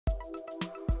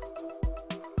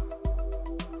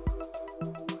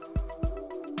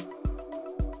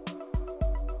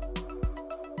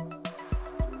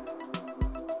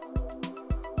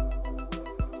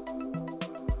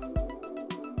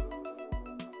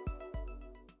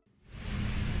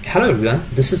Hello everyone,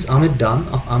 this is Amit Dunn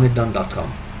of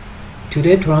AmitDunn.com.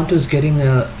 Today Toronto is getting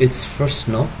its first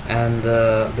snow, and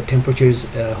the temperature is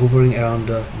hovering around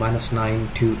 -9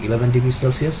 to 11 degrees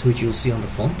Celsius, which you'll see on the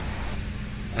phone.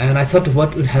 And I thought,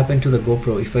 what would happen to the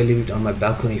GoPro if I leave it on my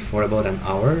balcony for about an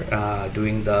hour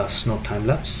doing the snow time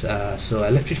lapse. So I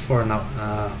left it for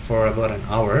about an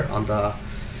hour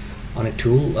on a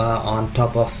tool on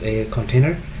top of a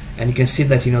container, and you can see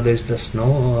that there's the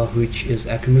snow which is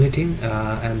accumulating,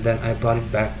 and then I brought it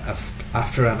back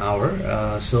after an hour.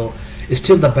 So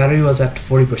still the battery was at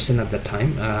 40% at the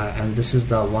time, and this is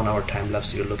the 1 hour time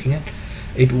lapse you're looking at.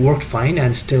 It worked fine,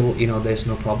 and still there's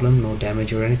no problem, no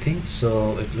damage or anything.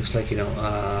 So it looks like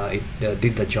it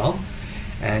did the job,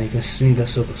 and you can see the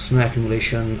snow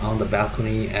accumulation on the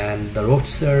balcony, and the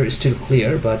roads are still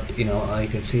clear, but you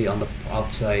can see on the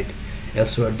outside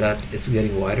elsewhere that it's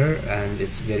getting wider and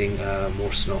it's getting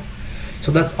more snow. So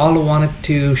that's all I wanted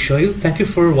to show you. Thank you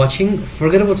for watching.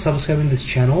 Forget about subscribing this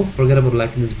channel, forget about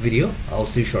liking this video. I'll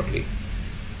see you shortly.